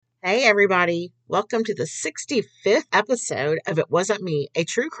Hey, everybody. Welcome to the 65th episode of It Wasn't Me, a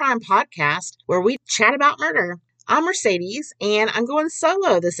true crime podcast where we chat about murder. I'm Mercedes, and I'm going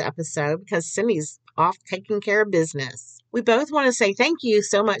solo this episode because Cindy's off taking care of business. We both want to say thank you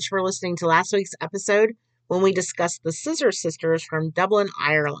so much for listening to last week's episode when we discussed the Scissor Sisters from Dublin,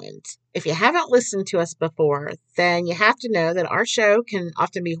 Ireland. If you haven't listened to us before, then you have to know that our show can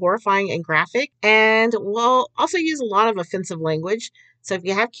often be horrifying and graphic, and we'll also use a lot of offensive language. So if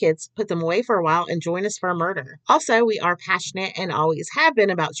you have kids, put them away for a while and join us for a murder. Also, we are passionate and always have been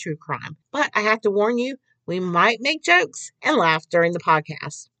about true crime. But I have to warn you, we might make jokes and laugh during the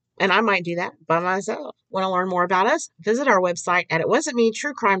podcast. And I might do that by myself. Want to learn more about us? Visit our website at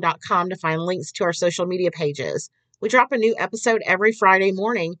itwasn'tmetruecrime.com to find links to our social media pages. We drop a new episode every Friday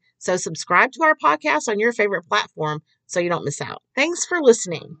morning, so subscribe to our podcast on your favorite platform so you don't miss out. Thanks for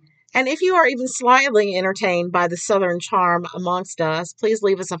listening. And if you are even slightly entertained by the Southern charm amongst us, please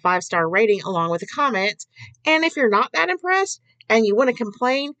leave us a 5-star rating along with a comment. And if you're not that impressed and you want to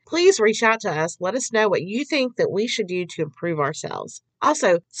complain, please reach out to us. Let us know what you think that we should do to improve ourselves.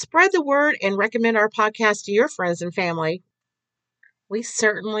 Also, spread the word and recommend our podcast to your friends and family. We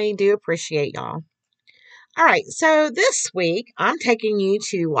certainly do appreciate y'all. All right, so this week I'm taking you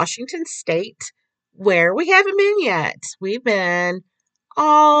to Washington State, where we haven't been yet. We've been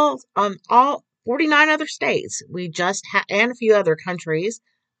all 49 other states. We just and a few other countries,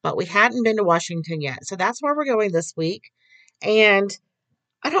 but we hadn't been to Washington yet. So that's where we're going this week. And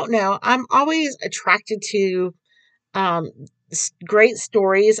I don't know, I'm always attracted to great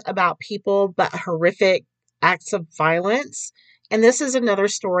stories about people, but horrific acts of violence. And this is another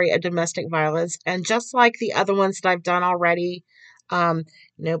story of domestic violence. And just like the other ones that I've done already,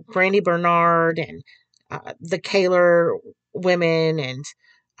 Brandy Bernard and the Kaler women and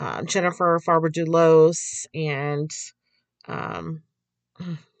Jennifer Farber-Dulos and can't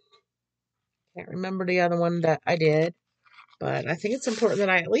remember the other one that I did, but I think it's important that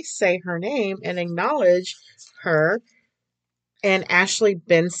I at least say her name and acknowledge her. And Ashley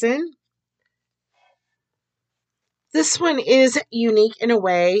Benson. This one is unique in a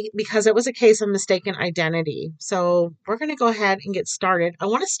way because it was a case of mistaken identity. So we're going to go ahead and get started. I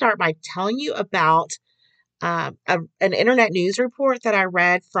want to start by telling you about an internet news report that I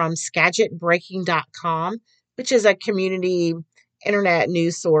read from SkagitBreaking.com, which is a community internet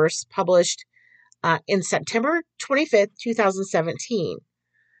news source published in September 25th, 2017.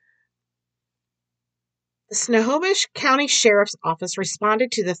 The Snohomish County Sheriff's Office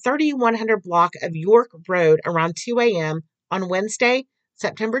responded to the 3100 block of York Road around 2 a.m. on Wednesday,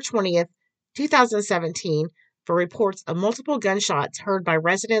 September 20th, 2017, for reports of multiple gunshots heard by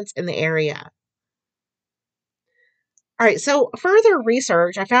residents in the area. All right, so further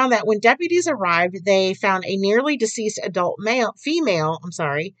research, I found that when deputies arrived, they found a nearly deceased adult female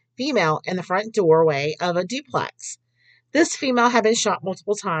in the front doorway of a duplex. This female had been shot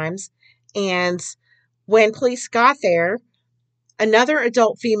multiple times, and when police got there, another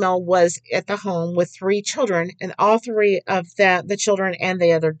adult female was at the home with 3 children, and all 3 of the children and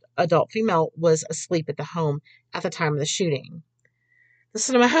the other adult female was asleep at the home at the time of the shooting. The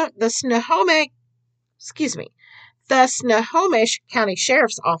Snohomish County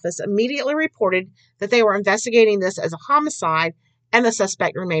Sheriff's Office immediately reported that they were investigating this as a homicide, and the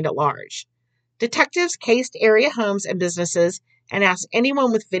suspect remained at large. Detectives cased area homes and businesses and asked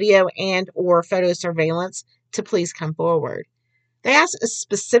anyone with video and or photo surveillance to please come forward. They asked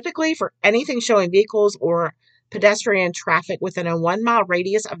specifically for anything showing vehicles or pedestrian traffic within a 1-mile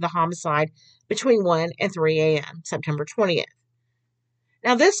radius of the homicide between 1 and 3 a.m., September 20th.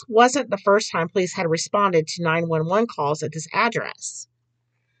 Now, this wasn't the first time police had responded to 911 calls at this address.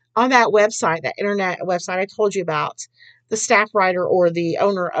 On that website, that internet website I told you about, the staff writer or the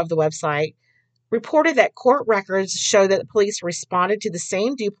owner of the website reported that court records show that the police responded to the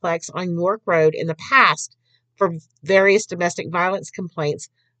same duplex on York Road in the past for various domestic violence complaints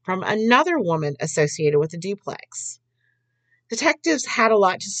from another woman associated with the duplex. Detectives had a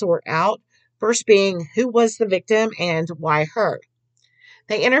lot to sort out, first being who was the victim and why her.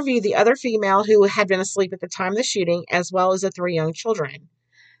 They interviewed the other female who had been asleep at the time of the shooting, as well as the 3 young children.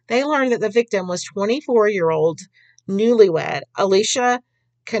 They learned that the victim was 24-year-old newlywed Alicia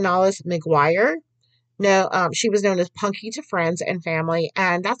Canales McGuire. She was known as Punky to friends and family,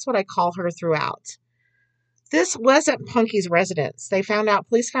 and that's what I call her throughout. This wasn't Punky's residence. Police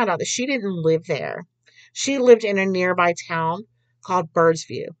found out that she didn't live there. She lived in a nearby town called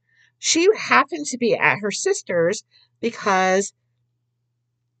Birdsview. She happened to be at her sister's because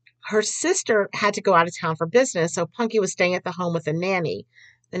her sister had to go out of town for business, so Punky was staying at the home with a nanny.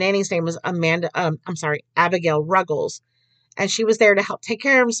 The nanny's name was Abigail Ruggles. and she was there to help take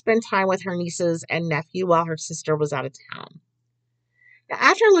care of and spend time with her nieces and nephew while her sister was out of town. Now,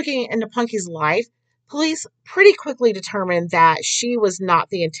 after looking into Punky's life, police pretty quickly determined that she was not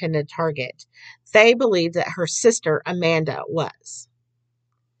the intended target. They believed that her sister, Amanda, was.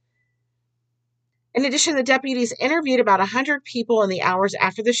 In addition, the deputies interviewed about 100 people in the hours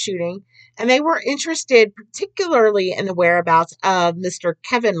after the shooting, and they were interested particularly in the whereabouts of Mr.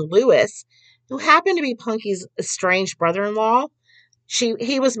 Kevin Lewis, who happened to be Punky's estranged brother-in-law.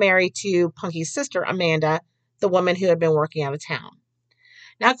 He was married to Punky's sister, Amanda, the woman who had been working out of town.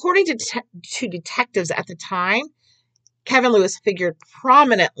 Now, according to detectives at the time, Kevin Lewis figured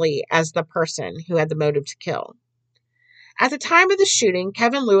prominently as the person who had the motive to kill. At the time of the shooting,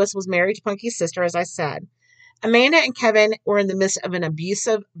 Kevin Lewis was married to Punky's sister, as I said. Amanda and Kevin were in the midst of an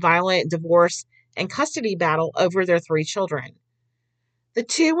abusive, violent divorce and custody battle over their 3 children. The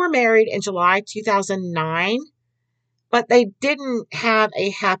two were married in July 2009, but they didn't have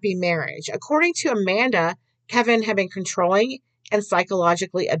a happy marriage. According to Amanda, Kevin had been controlling and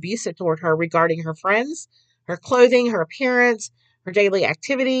psychologically abusive toward her regarding her friends, her clothing, her appearance, her daily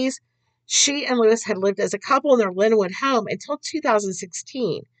activities. She and Lewis had lived as a couple in their Linwood home until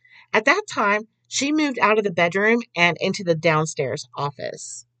 2016. At that time, she moved out of the bedroom and into the downstairs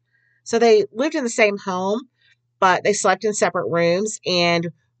office. So they lived in the same home, but they slept in separate rooms. And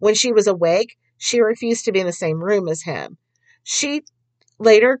when she was awake, she refused to be in the same room as him. She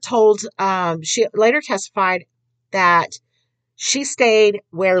later testified that she stayed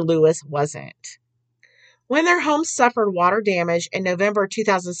where Lewis wasn't. When their home suffered water damage in November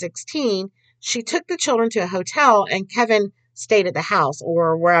 2016, she took the children to a hotel and Kevin stayed at the house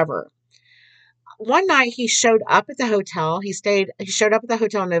or wherever. One night he showed up at the hotel. He showed up at the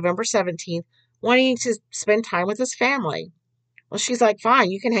hotel on November 17th, wanting to spend time with his family. Well, she's like,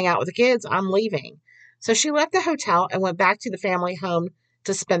 fine, you can hang out with the kids. I'm leaving. So she left the hotel and went back to the family home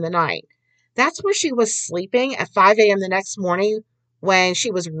to spend the night. That's where she was sleeping at 5 a.m. the next morning when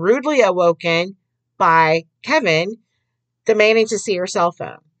she was rudely awoken by Kevin demanding to see her cell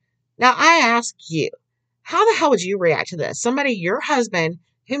phone. Now, I ask you, how the hell would you react to this? Somebody, your husband,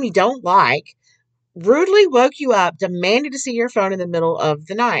 whom you don't like, rudely woke you up, demanded to see your phone in the middle of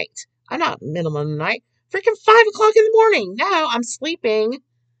the night. I'm not middle of the night. Freaking 5 o'clock in the morning. No, I'm sleeping.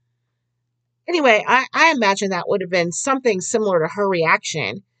 Anyway, I imagine that would have been something similar to her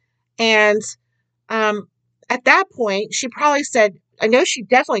reaction. And at that point, she probably said, I know she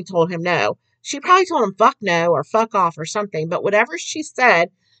definitely told him no. She probably told him fuck no or fuck off or something. But whatever she said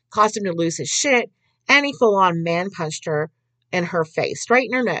caused him to lose his shit. And he full on man punched her in her face,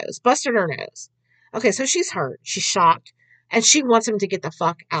 straight in her nose, busted her nose. Okay, so she's hurt. She's shocked. And she wants him to get the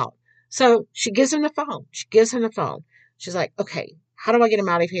fuck out. So she gives him the phone. She's like, okay, how do I get him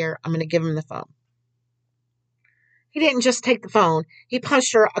out of here? I'm going to give him the phone. He didn't just take the phone. He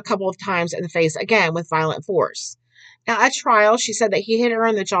punched her a couple of times in the face, again, with violent force. Now, at trial, she said that he hit her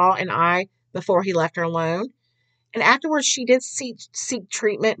in the jaw and eye before he left her alone. And afterwards, she did seek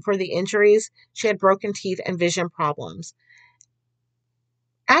treatment for the injuries. She had broken teeth and vision problems.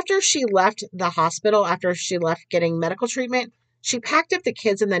 After she left the hospital, after she left getting medical treatment, she packed up the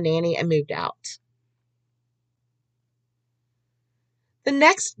kids and the nanny and moved out. The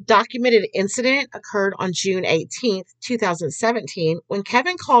next documented incident occurred on June 18th, 2017, when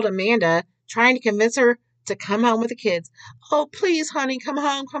Kevin called Amanda trying to convince her to come home with the kids. Oh, please, honey, come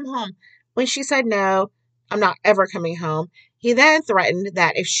home. When she said no, I'm not ever coming home, he then threatened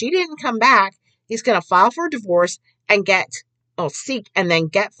that if she didn't come back, he's going to file for divorce and seek and then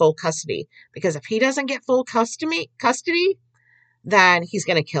get full custody. Because if he doesn't get full custody, then he's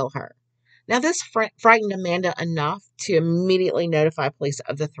going to kill her. Now, this frightened Amanda enough to immediately notify police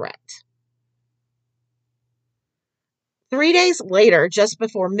of the threat. 3 days later, just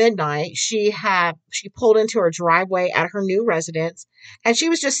before midnight, she pulled into her driveway at her new residence, and she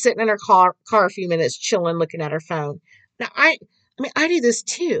was just sitting in her car a few minutes, chilling, looking at her phone. Now, I do this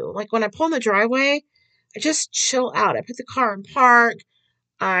too. Like when I pull in the driveway, I just chill out. I put the car in park.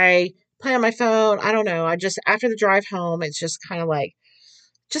 I play on my phone. I don't know. After the drive home, it's just kind of like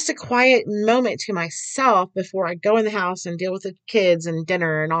just a quiet moment to myself before I go in the house and deal with the kids and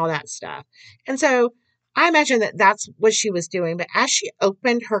dinner and all that stuff. And so I imagine that that's what she was doing. But as she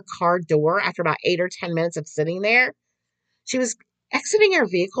opened her car door after about 8 or 10 minutes of sitting there, she was exiting her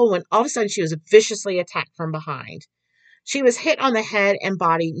vehicle when all of a sudden she was viciously attacked from behind. She was hit on the head and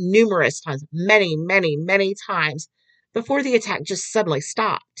body numerous times, many, many, many times before the attack just suddenly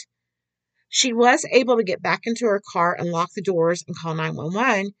stopped. She was able to get back into her car and lock the doors and call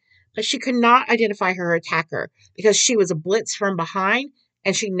 911, but she could not identify her attacker because she was blitzed from behind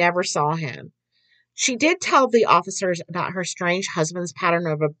and she never saw him. She did tell the officers about her strange husband's pattern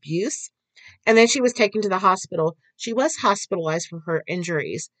of abuse, and then she was taken to the hospital. She was hospitalized for her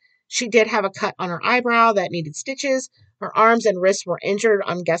injuries. She did have a cut on her eyebrow that needed stitches. Her arms and wrists were injured,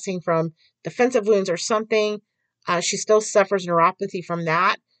 I'm guessing from defensive wounds or something. She still suffers neuropathy from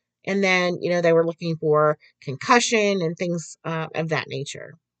that. And then, they were looking for concussion and things of that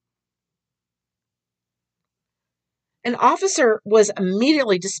nature. An officer was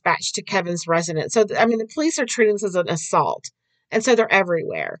immediately dispatched to Kevin's residence. So, the police are treating this as an assault. And so they're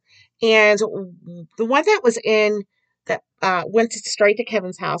everywhere. And the one that was that went straight to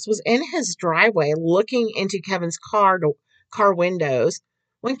Kevin's house was in his driveway looking into Kevin's car windows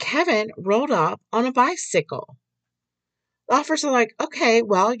when Kevin rolled up on a bicycle. The officers are like, okay,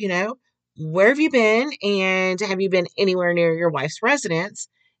 well, where have you been? And have you been anywhere near your wife's residence?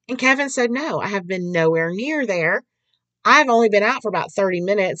 And Kevin said, no, I have been nowhere near there. I've only been out for about 30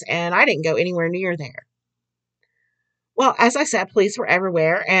 minutes and I didn't go anywhere near there. Well, as I said, police were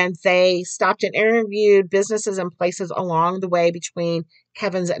everywhere and they stopped and interviewed businesses and places along the way between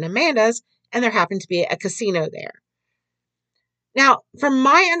Kevin's and Amanda's, and there happened to be a casino there. Now, from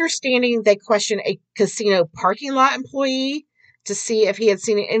my understanding, they questioned a casino parking lot employee to see if he had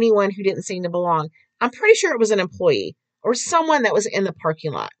seen anyone who didn't seem to belong. I'm pretty sure it was an employee or someone that was in the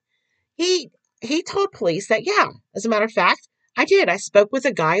parking lot. He told police that, yeah, as a matter of fact, I did. I spoke with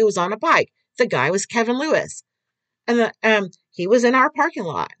a guy who was on a bike. The guy was Kevin Lewis. And he was in our parking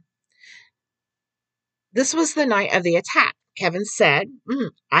lot. This was the night of the attack. Kevin said,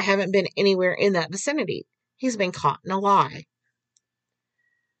 I haven't been anywhere in that vicinity. He's been caught in a lie.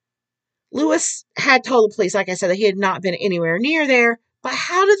 Lewis had told the police, like I said, that he had not been anywhere near there. But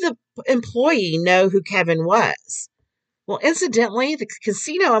how did the employee know who Kevin was? Well, incidentally, the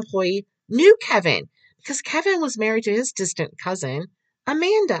casino employee knew Kevin because Kevin was married to his distant cousin,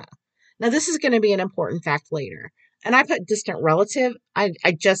 Amanda. Now, this is going to be an important fact later. And I put distant relative. I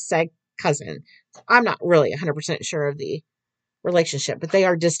just said cousin. I'm not really 100% sure of the relationship, but they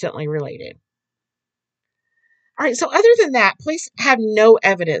are distantly related. All right, so other than that, police have no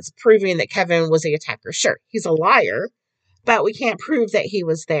evidence proving that Kevin was the attacker. Sure, he's a liar, but we can't prove that he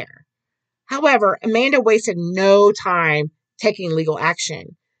was there. However, Amanda wasted no time taking legal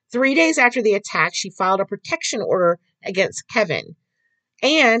action. 3 days after the attack, she filed a protection order against Kevin.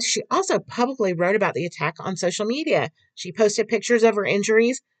 And she also publicly wrote about the attack on social media. She posted pictures of her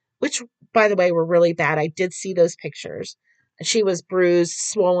injuries, which, by the way, were really bad. I did see those pictures. She was bruised,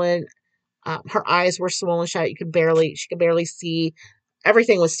 swollen. Her eyes were swollen shut. She could barely see.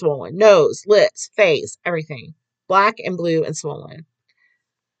 Everything was swollen. Nose, lips, face, everything. Black and blue and swollen.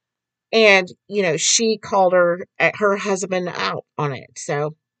 And, she called her husband out on it.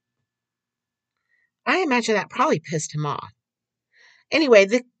 So I imagine that probably pissed him off. Anyway,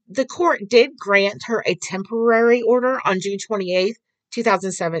 the court did grant her a temporary order on June 28th,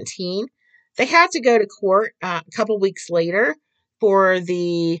 2017. They had to go to court a couple weeks later for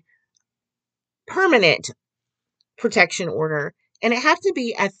the permanent protection order. And it had to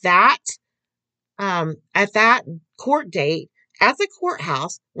be at that court date at the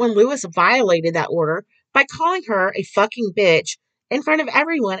courthouse when Lewis violated that order by calling her a fucking bitch in front of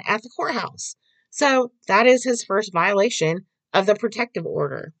everyone at the courthouse. So that is his first violation of the protective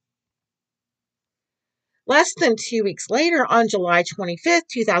order. Less than 2 weeks later, on July 25th,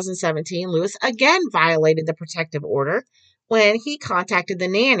 2017, Lewis again violated the protective order when he contacted the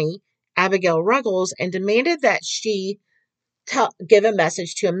nanny, Abigail Ruggles, and demanded that she give a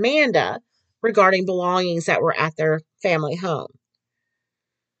message to Amanda regarding belongings that were at their family home.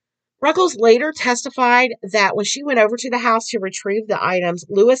 Ruggles later testified that when she went over to the house to retrieve the items,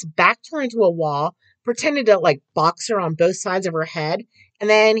 Lewis backed her into a wall, pretended to box her on both sides of her head, and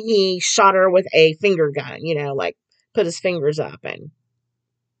then he shot her with a finger gun, put his fingers up and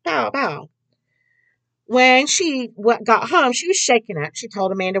pow, pow. When she got home, she was shaken up. She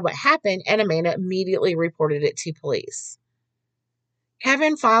told Amanda what happened, and Amanda immediately reported it to police.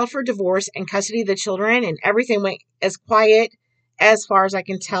 Kevin filed for divorce and custody of the children, and everything went as quiet as far as I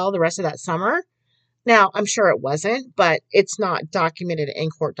can tell the rest of that summer. Now, I'm sure it wasn't, but it's not documented in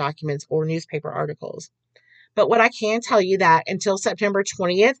court documents or newspaper articles. But what I can tell you that until September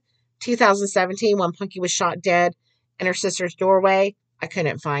 20th, 2017, when Punky was shot dead in her sister's doorway, I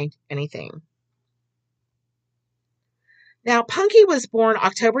couldn't find anything. Now, Punky was born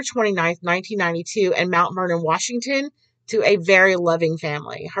October 29th, 1992 in Mount Vernon, Washington, to a very loving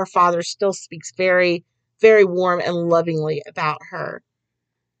family. Her father still speaks very, very warm and lovingly about her.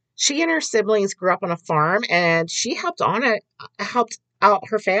 She and her siblings grew up on a farm, and she helped out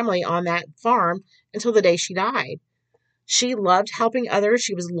her family on that farm until the day she died. She loved helping others.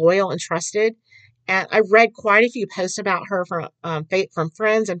 She was loyal and trusted, And I read quite a few posts about her from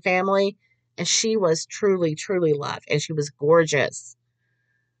friends and family, and she was truly, truly loved, and she was gorgeous.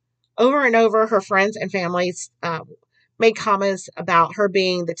 Over and over, her friends and families made comments about her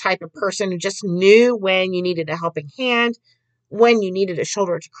being the type of person who just knew when you needed a helping hand, when you needed a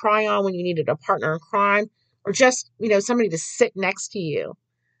shoulder to cry on, when you needed a partner in crime, or just, somebody to sit next to you.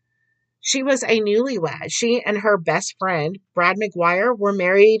 She was a newlywed. She and her best friend, Brad McGuire, were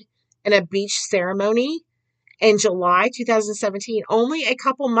married in a beach ceremony in July 2017, only a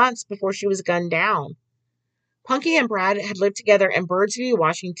couple months before she was gunned down. Punky and Brad had lived together in Birdsview,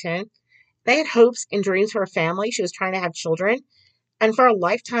 Washington. They had hopes and dreams for a family. She was trying to have children and for a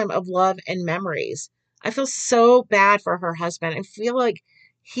lifetime of love and memories. I feel so bad for her husband. I feel like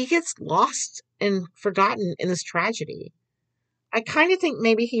he gets lost and forgotten in this tragedy. I kind of think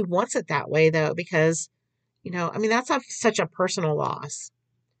maybe he wants it that way, though, because, that's such a personal loss.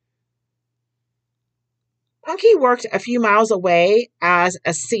 Punky worked a few miles away as a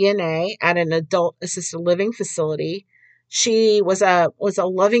CNA at an adult assisted living facility. She was a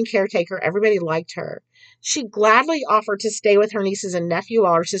loving caretaker. Everybody liked her. She gladly offered to stay with her nieces and nephew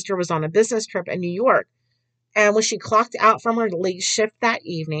while her sister was on a business trip in New York. And when she clocked out from her late shift that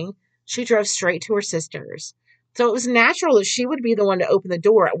evening, she drove straight to her sister's. So it was natural that she would be the one to open the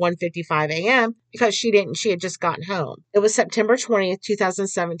door at 1:55 a.m. because she had just gotten home. It was September 20th,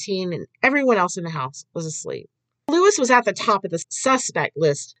 2017, and everyone else in the house was asleep. Lewis was at the top of the suspect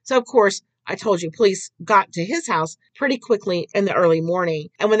list. So, of course, I told you police got to his house pretty quickly in the early morning.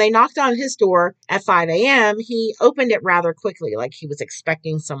 And when they knocked on his door at 5 a.m., he opened it rather quickly, like he was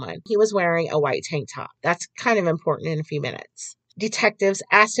expecting someone. He was wearing a white tank top. That's kind of important in a few minutes. Detectives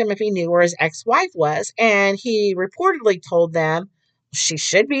asked him if he knew where his ex-wife was, and he reportedly told them she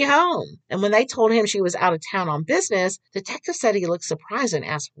should be home. And when they told him she was out of town on business, detectives said he looked surprised and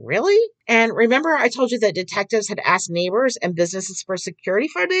asked, "Really?" And remember I told you that detectives had asked neighbors and businesses for security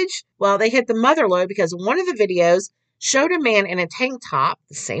footage? Well, they hit the mother lode because one of the videos showed a man in a tank top,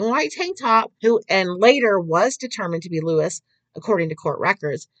 the same white tank top, who and later was determined to be Lewis, according to court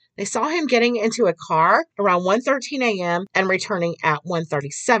records. They saw him getting into a car around 1:13 a.m. and returning at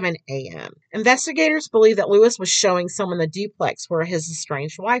 1:37 a.m. Investigators believe that Lewis was showing someone the duplex where his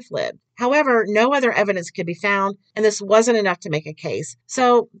estranged wife lived. However, no other evidence could be found, and this wasn't enough to make a case.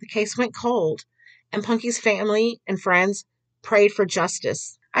 So the case went cold, and Punky's family and friends prayed for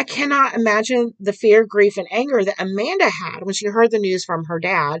justice. I cannot imagine the fear, grief, and anger that Amanda had when she heard the news from her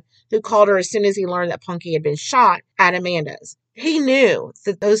dad, who called her as soon as he learned that Punky had been shot at Amanda's. He knew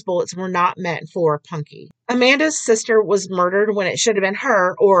that those bullets were not meant for Punky. Amanda's sister was murdered when it should have been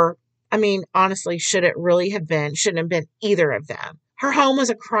her, or, honestly, should it really have been? Shouldn't have been either of them. Her home was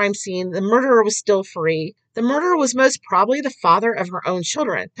a crime scene. The murderer was still free. The murderer was most probably the father of her own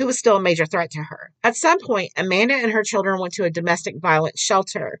children, who was still a major threat to her. At some point, Amanda and her children went to a domestic violence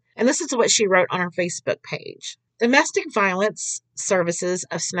shelter, and this is what she wrote on her Facebook page. Domestic violence services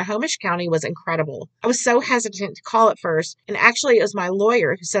of Snohomish County was incredible. I was so hesitant to call at first, and actually it was my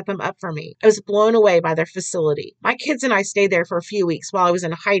lawyer who set them up for me. I was blown away by their facility. My kids and I stayed there for a few weeks while I was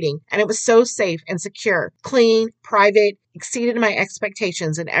in hiding, and it was so safe and secure, clean, private, exceeded my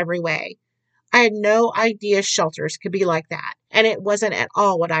expectations in every way. I had no idea shelters could be like that, and it wasn't at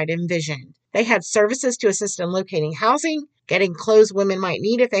all what I'd envisioned. They had services to assist in locating housing, getting clothes women might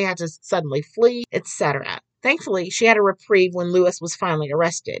need if they had to suddenly flee, etc. Thankfully, she had a reprieve when Lewis was finally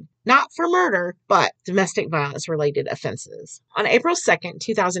arrested. Not for murder, but domestic violence-related offenses. On April 2nd,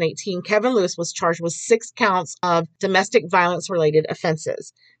 2018, Kevin Lewis was charged with 6 counts of domestic violence-related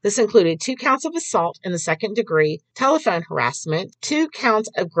offenses. This included 2 counts of assault in the second degree, telephone harassment, 2 counts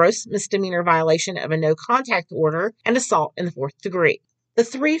of gross misdemeanor violation of a no-contact order, and assault in the 4th degree. The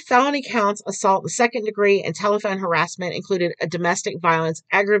 3 felony counts, assault in the second degree and telephone harassment, included a domestic violence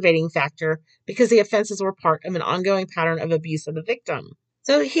aggravating factor because the offenses were part of an ongoing pattern of abuse of the victim.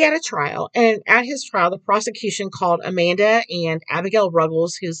 So he had a trial, and at his trial, the prosecution called Amanda and Abigail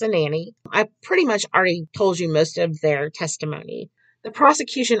Ruggles, who's a nanny. I pretty much already told you most of their testimony. The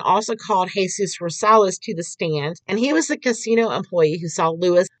prosecution also called Jesus Rosales to the stand, and he was the casino employee who saw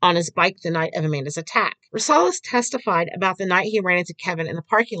Lewis on his bike the night of Amanda's attack. Rosales testified about the night he ran into Kevin in the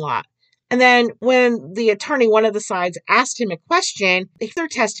parking lot. And then when the attorney, one of the sides, asked him a question, he further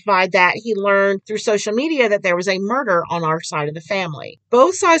testified that he learned through social media that there was a murder on our side of the family.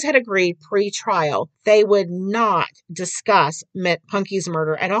 Both sides had agreed pre-trial they would not discuss Punky's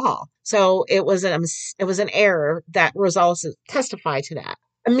murder at all. So it was an error that Rosales testified to that.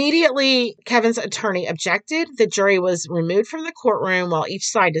 Immediately, Kevin's attorney objected. The jury was removed from the courtroom while each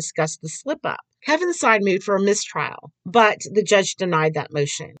side discussed the slip-up. Kevin's side moved for a mistrial, but the judge denied that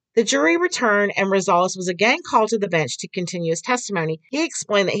motion. The jury returned, and Rosales was again called to the bench to continue his testimony. He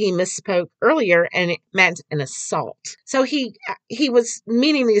explained that he misspoke earlier and it meant an assault. So he was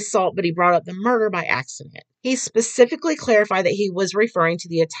meaning the assault, but he brought up the murder by accident. He specifically clarified that he was referring to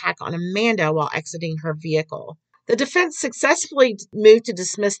the attack on Amanda while exiting her vehicle. The defense successfully moved to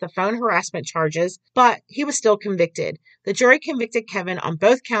dismiss the phone harassment charges, but he was still convicted. The jury convicted Kevin on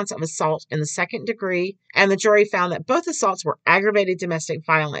both counts of assault in the second degree, and the jury found that both assaults were aggravated domestic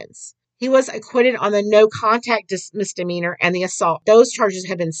violence. He was acquitted on the no contact misdemeanor and the assault. Those charges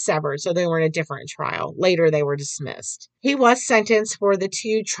had been severed, so they were in a different trial. Later, they were dismissed. He was sentenced for the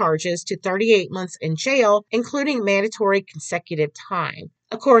two charges to 38 months in jail, including mandatory consecutive time.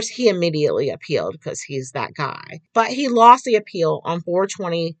 Of course, he immediately appealed because he's that guy. But he lost the appeal on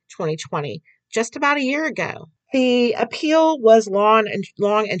 4/20/2020, just about a year ago. The appeal was long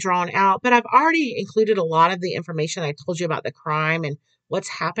and drawn out, but I've already included a lot of the information I told you about the crime and what's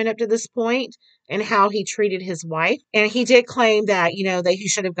happened up to this point and how he treated his wife. And he did claim that, that he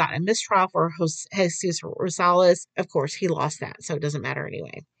should have gotten a mistrial for Jesus Rosales. Of course, he lost that, so it doesn't matter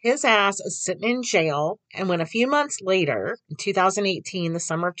anyway. His ass is sitting in jail. And when a few months later, in 2018, the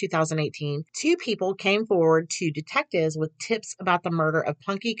summer of 2018, two people came forward to detectives with tips about the murder of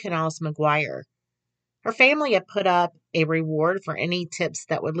Punky Canales McGuire. Her family had put up a reward for any tips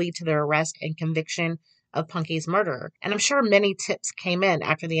that would lead to their arrest and conviction of Punky's murderer. And I'm sure many tips came in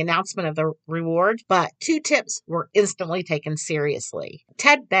after the announcement of the reward, but two tips were instantly taken seriously.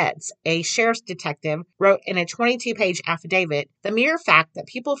 Ted Betts, a sheriff's detective, wrote in a 22-page affidavit, the mere fact that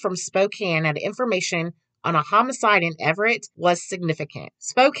people from Spokane had information on a homicide in Everett was significant.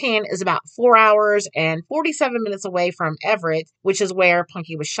 Spokane is about 4 hours and 47 minutes away from Everett, which is where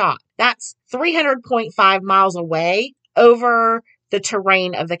Punky was shot. That's 300.5 miles away over the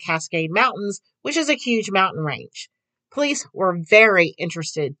terrain of the Cascade Mountains, which is a huge mountain range. Police were very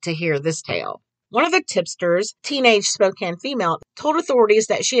interested to hear this tale. One of the tipsters, teenage Spokane female, told authorities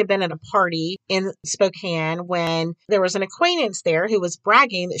that she had been at a party in Spokane when there was an acquaintance there who was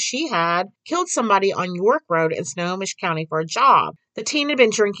bragging that she had killed somebody on York Road in Snohomish County for a job. The teen had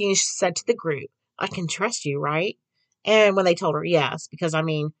been drinking. She said to the group, "I can trust you, right?" And when they told her yes, because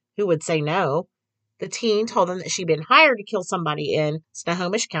who would say no? The teen told them that she'd been hired to kill somebody in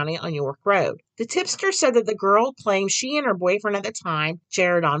Snohomish County on York Road. The tipster said that the girl claimed she and her boyfriend at the time,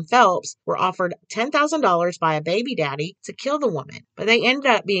 Jaredon Phelps, were offered $10,000 by a baby daddy to kill the woman, but they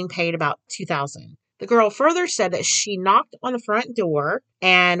ended up being paid about $2,000. The girl further said that she knocked on the front door,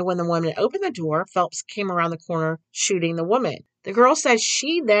 and when the woman opened the door, Phelps came around the corner shooting the woman. The girl said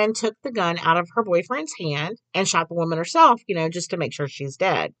she then took the gun out of her boyfriend's hand and shot the woman herself, just to make sure she's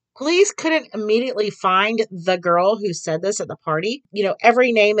dead. Police couldn't immediately find the girl who said this at the party.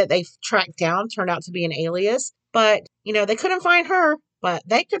 Every name that they tracked down turned out to be an alias, but, they couldn't find her. But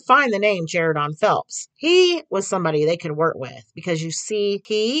they could find the name Jaredon Phelps. He was somebody they could work with because you see,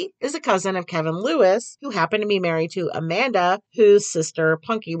 he is a cousin of Kevin Lewis, who happened to be married to Amanda, whose sister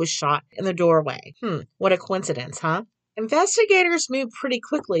Punky was shot in the doorway. What a coincidence, huh? Investigators moved pretty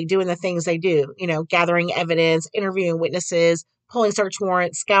quickly doing the things they do, gathering evidence, interviewing witnesses, pulling search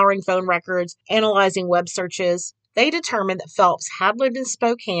warrants, scouring phone records, analyzing web searches. They determined that Phelps had lived in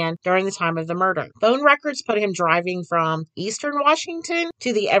Spokane during the time of the murder. Phone records put him driving from eastern Washington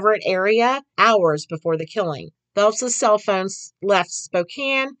to the Everett area hours before the killing. Phelps' cell phone left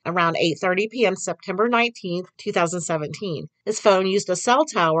Spokane around 8:30 p.m. September 19, 2017. His phone used a cell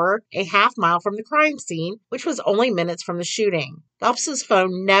tower a half mile from the crime scene, which was only minutes from the shooting. Phelps'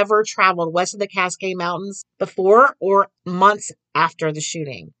 phone never traveled west of the Cascade Mountains before or months after the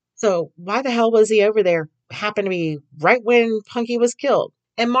shooting. So why the hell was he over there? Happened to be right when Punky was killed.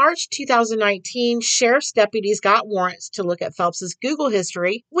 In March 2019, sheriff's deputies got warrants to look at Phelps' Google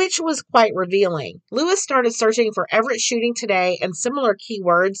history, which was quite revealing. Lewis started searching for Everett shooting today and similar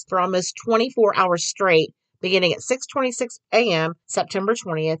keywords for almost 24 hours straight, beginning at 6:26 a.m. September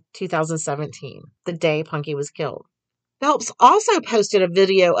 20th, 2017, the day Punky was killed. Phelps also posted a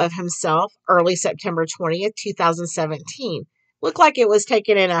video of himself early September 20th, 2017. Looked like it was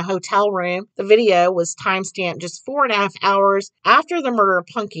taken in a hotel room. The video was timestamped just 4.5 hours after the murder of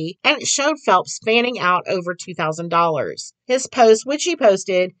Punky, and it showed Phelps fanning out over $2,000. His post, which he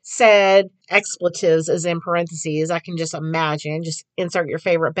posted, said expletives is in parentheses. I can just imagine. Just insert your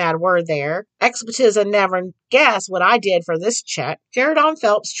favorite bad word there. Expletives, and never guess what I did for this check. Jaredon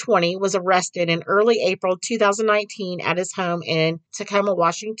Phelps, 20, was arrested in early April 2019 at his home in Tacoma,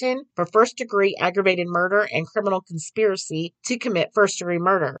 Washington for first-degree aggravated murder and criminal conspiracy to commit first-degree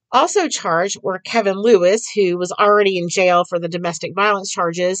murder. Also charged were Kevin Lewis, who was already in jail for the domestic violence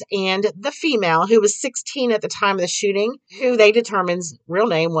charges, and the female, who was 16 at the time of the shooting, who they determine's real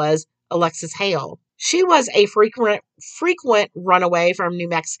name was Alexis Hale. She was a frequent runaway from New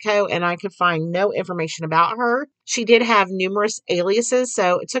Mexico, and I could find no information about her. She did have numerous aliases,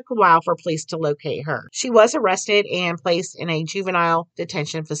 so it took a while for police to locate her. She was arrested and placed in a juvenile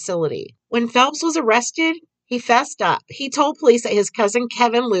detention facility. When Phelps was arrested, he fessed up. He told police that his cousin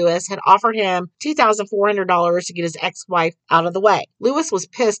Kevin Lewis had offered him $2,400 to get his ex-wife out of the way. Lewis was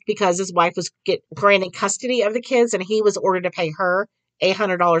pissed because his wife was granted custody of the kids, and he was ordered to pay her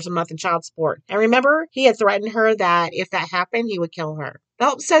 $800 a month in child support. And remember, he had threatened her that if that happened, he would kill her.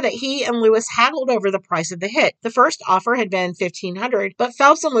 Phelps said that he and Lewis haggled over the price of the hit. The first offer had been $1,500, but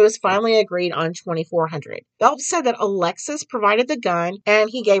Phelps and Lewis finally agreed on $2,400. Phelps said that Alexis provided the gun, and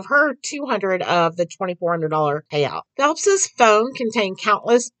he gave her $200 of the $2,400 payout. Phelps's phone contained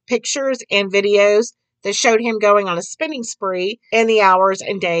countless pictures and videos that showed him going on a spending spree in the hours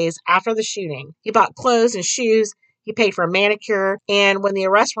and days after the shooting. He bought clothes and shoes. He paid for a manicure, and when the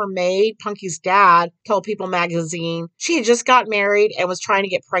arrests were made, Punky's dad told People magazine she had just got married and was trying to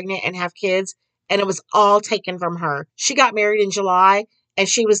get pregnant and have kids, and it was all taken from her. She got married in July, and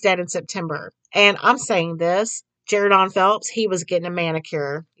she was dead in September. And I'm saying this, Jaredon Phelps, he was getting a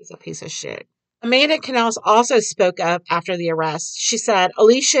manicure. He's a piece of shit. Amanda Canals also spoke up after the arrest. She said,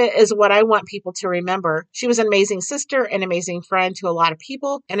 Alicia is what I want people to remember. She was an amazing sister, an amazing friend to a lot of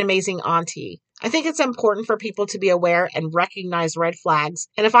people, an amazing auntie. I think it's important for people to be aware and recognize red flags.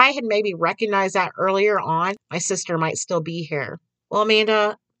 And if I had maybe recognized that earlier on, my sister might still be here. Well,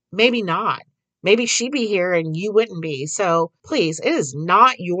 Amanda, maybe not. Maybe she'd be here and you wouldn't be. So please, it is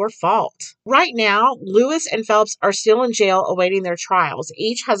not your fault. Right now, Lewis and Phelps are still in jail awaiting their trials.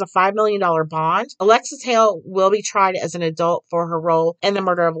 Each has a $5 million bond. Alexis Hale will be tried as an adult for her role in the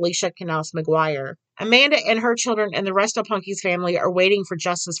murder of Alicia Canals McGuire. Amanda and her children and the rest of Punky's family are waiting for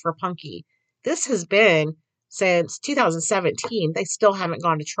justice for Punky. This has been since 2017. They still haven't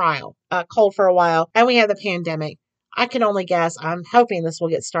gone to trial. Cold for a while, and we have the pandemic. I can only guess. I'm hoping this will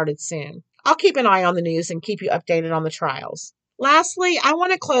get started soon. I'll keep an eye on the news and keep you updated on the trials. Lastly, I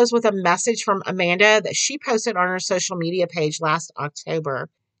want to close with a message from Amanda that she posted on her social media page last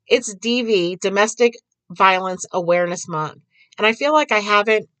October. It's DV, Domestic Violence Awareness Month, and I feel like I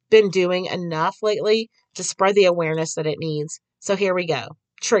haven't been doing enough lately to spread the awareness that it needs. So here we go.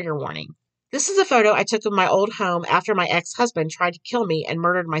 Trigger warning. This is a photo I took of my old home after my ex-husband tried to kill me and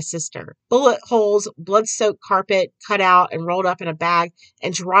murdered my sister. Bullet holes, blood-soaked carpet cut out and rolled up in a bag,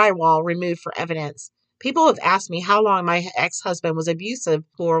 and drywall removed for evidence. People have asked me how long my ex-husband was abusive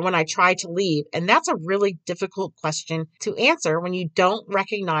for when I tried to leave, and that's a really difficult question to answer when you don't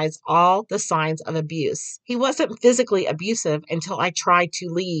recognize all the signs of abuse. He wasn't physically abusive until I tried to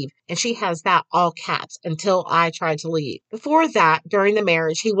leave, and she has that all caps, until I tried to leave. Before that, during the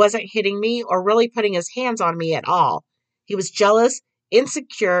marriage, he wasn't hitting me or really putting his hands on me at all. He was jealous,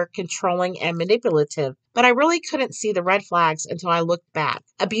 insecure, controlling, and manipulative, but I really couldn't see the red flags until I looked back.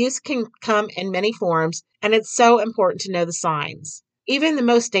 Abuse can come in many forms, and it's so important to know the signs. Even one of the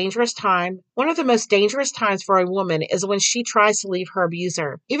most dangerous times for a woman is when she tries to leave her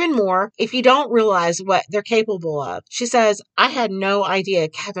abuser. Even more, if you don't realize what they're capable of. She says, I had no idea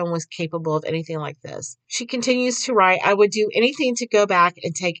Kevin was capable of anything like this. She continues to write, I would do anything to go back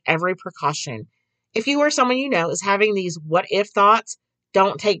and take every precaution. If you or someone you know is having these what-if thoughts,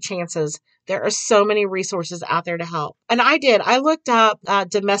 don't take chances. There are so many resources out there to help. And I did. I looked up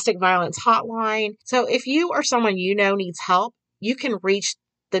domestic violence hotline. So if you or someone you know needs help, you can reach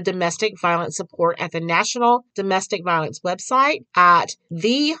the domestic violence support at the National Domestic Violence website at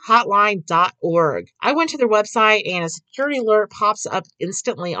thehotline.org. I went to their website and a security alert pops up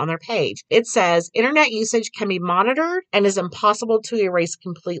instantly on their page. It says internet usage can be monitored and is impossible to erase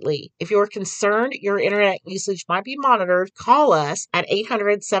completely. If you're concerned your internet usage might be monitored, call us at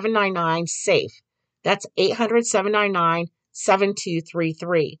 800-799-SAFE. That's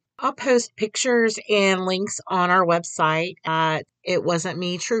 800-799-7233. I'll post pictures and links on our website at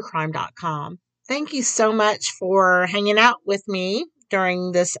itwasn'tmetruecrime.com. Thank you so much for hanging out with me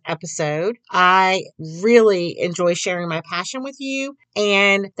during this episode. I really enjoy sharing my passion with you,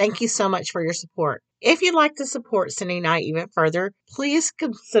 and thank you so much for your support. If you'd like to support Cindy and I even further, please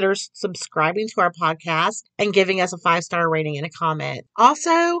consider subscribing to our podcast and giving us a 5-star rating and a comment.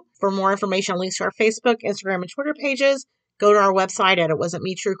 Also, for more information, links to our Facebook, Instagram, and Twitter pages, go to our website at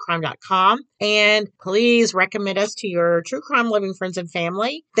itwasn'tmetruecrime.com. And please recommend us to your true crime loving friends and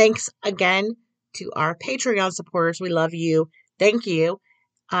family. Thanks again to our Patreon supporters. We love you. Thank you.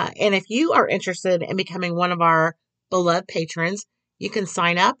 And if you are interested in becoming one of our beloved patrons, you can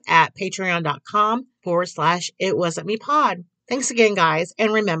sign up at patreon.com/itwasn'tmepod. Thanks again, guys.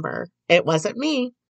 And remember, it wasn't me.